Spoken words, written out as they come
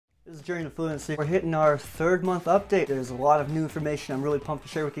This is Journey to Fluency. We're hitting our 3rd month update. There's a lot of new information I'm really pumped to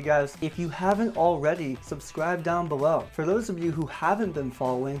share with you guys. If you haven't already, subscribe down below. For those of you who haven't been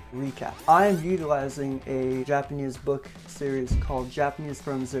following, recap. I am utilizing a Japanese book series called Japanese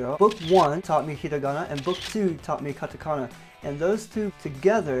from Zero. Book 1 taught me hiragana and book 2 taught me katakana. And those two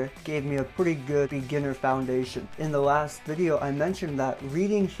together gave me a pretty good beginner foundation. In the last video, I mentioned that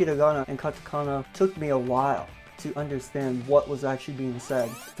reading hiragana and katakana took me a while to understand what was actually being said.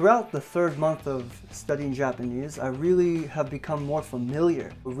 Throughout the 3rd month of studying Japanese, I really have become more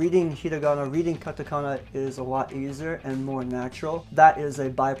familiar. Reading hiragana, reading katakana is a lot easier and more natural. That is a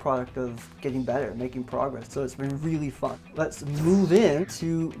byproduct of getting better, making progress. So it's been really fun. Let's move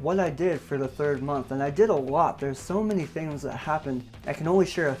into what I did for the 3rd month. And I did a lot. There's so many things that happened. I can only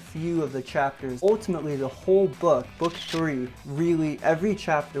share a few of the chapters. Ultimately, the whole book, book 3, really every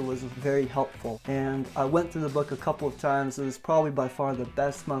chapter was very helpful. And I went through the book a couple of times. It was probably by far the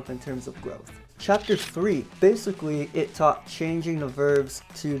best month in terms of growth. Chapter 3, basically it taught changing the verbs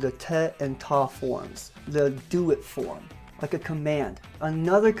to the te and ta forms, the do it form, like a command.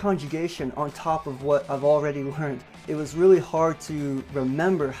 Another conjugation on top of what I've already learned. It was really hard to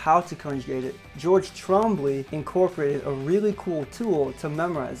remember how to conjugate it. George Trombley incorporated a really cool tool to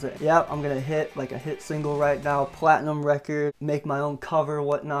memorize it. Yeah, I'm gonna hit like a hit single right now, platinum record, make my own cover,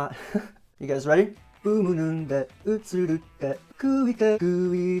 whatnot. You guys ready? Umununde, utsurute, kuite,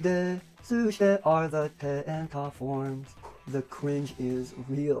 guide, sushite are the te and ta forms. The cringe is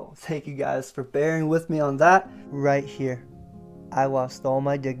real. Thank you guys for bearing with me on that. Right here, I lost all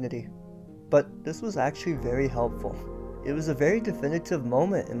my dignity. But this was actually very helpful. It was a very definitive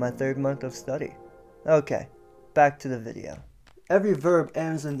moment in my 3rd month of study. Okay, back to the video. Every verb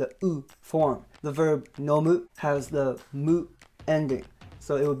ends in the u form. The verb nomu has the mu ending.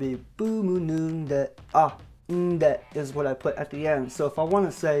 So it would be bumununde, nde is what I put at the end. So if I want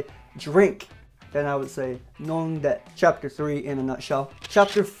to say drink, then I would say nonde. Chapter 3 in a nutshell.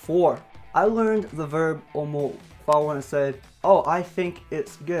 Chapter 4, I learned the verb omou. If I want to say, oh, I think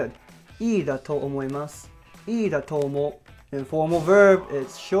it's good. Ii da to omoimasu. Ii da to omou. Informal verb,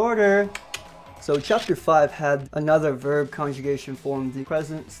 it's shorter. So chapter 5 had another verb conjugation form, the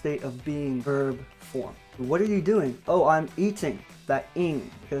present state of being verb form. What are you doing? Oh, I'm eating. That ing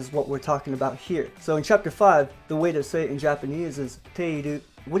is what we're talking about here. So in chapter 5, the way to say it in Japanese is teiru.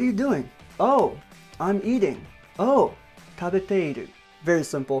 What are you doing? Oh, I'm eating. Oh, tabeteiru. Very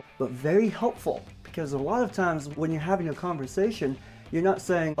simple, but very helpful. Because a lot of times when you're having a conversation, you're not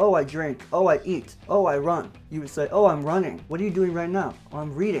saying, oh, I drink, oh, I eat, oh, I run. You would say, oh, I'm running. What are you doing right now? Oh,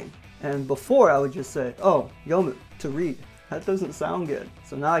 I'm reading. And before I would just say, oh, yomu, to read. That doesn't sound good.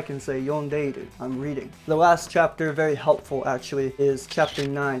 So now I can say yondeiru, I'm reading. The last chapter, very helpful actually, is chapter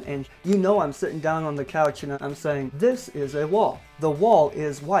 9. And you know I'm sitting down on the couch and I'm saying, this is a wall. The wall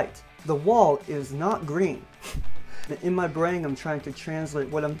is white. The wall is not green. In my brain, I'm trying to translate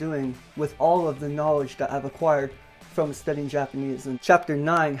what I'm doing with all of the knowledge that I've acquired from studying Japanese. And chapter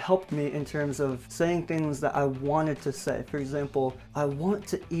 9 helped me in terms of saying things that I wanted to say. For example, I want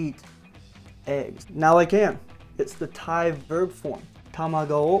to eat eggs. Now I can. It's the Thai verb form.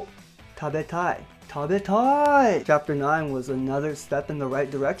 Tamago o tabetai. Tabetai! Chapter 9 was another step in the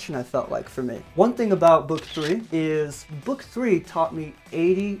right direction, I felt like, for me. One thing about book 3 is book 3 taught me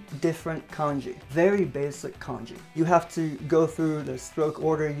 80 different kanji. Very basic kanji. You have to go through the stroke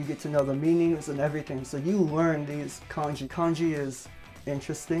order, you get to know the meanings and everything. So you learn these kanji. Kanji is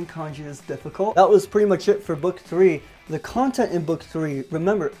interesting, kanji is difficult. That was pretty much it for book 3. The content in book 3,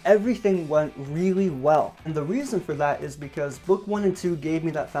 remember, everything went really well. And the reason for that is because book 1 and 2 gave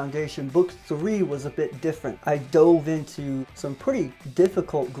me that foundation. Book 3 was a bit different. I dove into some pretty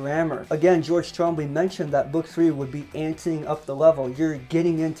difficult grammar. Again, George Trombley mentioned that book 3 would be amping up the level. You're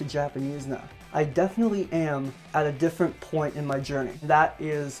getting into Japanese now. I definitely am at a different point in my journey. That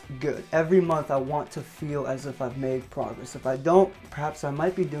is good. Every month I want to feel as if I've made progress. If I don't, perhaps I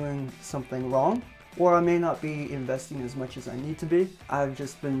might be doing something wrong, or I may not be investing as much as I need to be. I've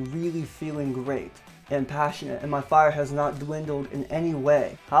just been really feeling great and passionate, and my fire has not dwindled in any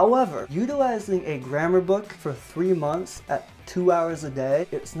way. However, utilizing a grammar book for 3 months at 2 hours a day,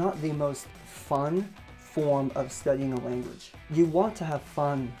 it's not the most fun form of studying a language. You want to have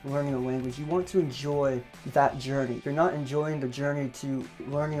fun learning a language. You want to enjoy that journey. If you're not enjoying the journey to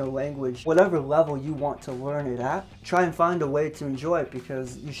learning a language, whatever level you want to learn it at, try and find a way to enjoy it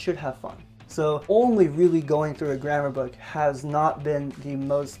because you should have fun. So only really going through a grammar book has not been the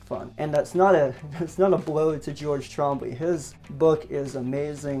most fun. And that's not a blow to George Trombley. His book is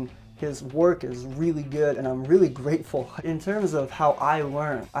amazing. His work is really good and I'm really grateful. In terms of how I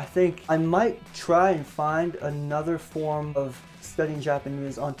learn, I think I might try and find another form of studying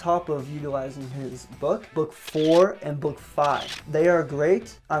Japanese on top of utilizing his book, book 4 and book 5. They are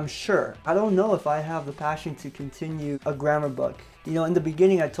great, I'm sure. I don't know if I have the passion to continue a grammar book. You know, in the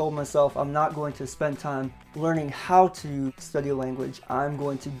beginning I told myself I'm not going to spend time learning how to study a language. I'm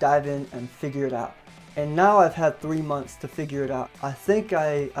going to dive in and figure it out. And now I've had 3 months to figure it out. I think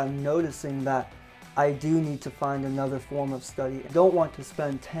I'm noticing that I do need to find another form of study. I don't want to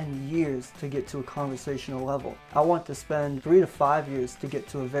spend 10 years to get to a conversational level. I want to spend 3 to 5 years to get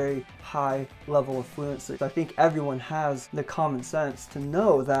to a very high level of fluency. I think everyone has the common sense to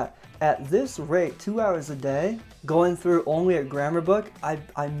know that at this rate, 2 hours a day, going through only a grammar book,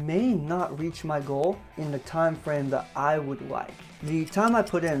 I may not reach my goal in the time frame that I would like. The time I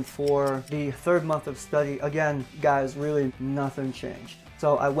put in for the 3rd month of study, again, guys, really nothing changed.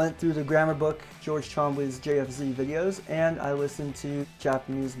 So I went through the grammar book, George Chombley's JFZ videos, and I listened to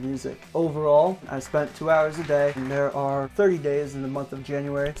Japanese music. Overall, I spent 2 hours a day, and there are 30 days in the month of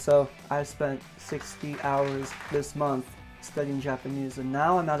January, so I spent 60 hours this month studying Japanese, and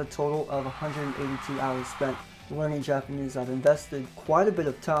now I'm at a total of 182 hours spent learning Japanese. I've invested quite a bit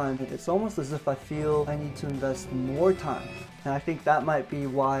of time. It's almost as if I feel I need to invest more time. And I think that might be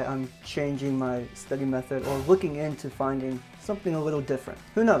why I'm changing my study method or looking into finding something a little different.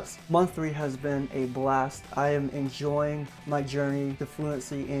 Who knows? Month 3 has been a blast. I am enjoying my journey to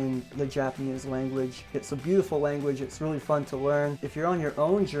fluency in the Japanese language. It's a beautiful language. It's really fun to learn. If you're on your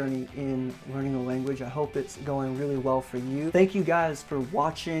own journey in learning a language, I hope it's going really well for you. Thank you guys for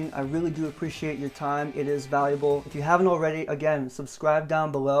watching. I really do appreciate your time. It is valuable. If you haven't already, again, subscribe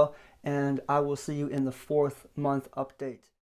down below, and I will see you in the 4th month update.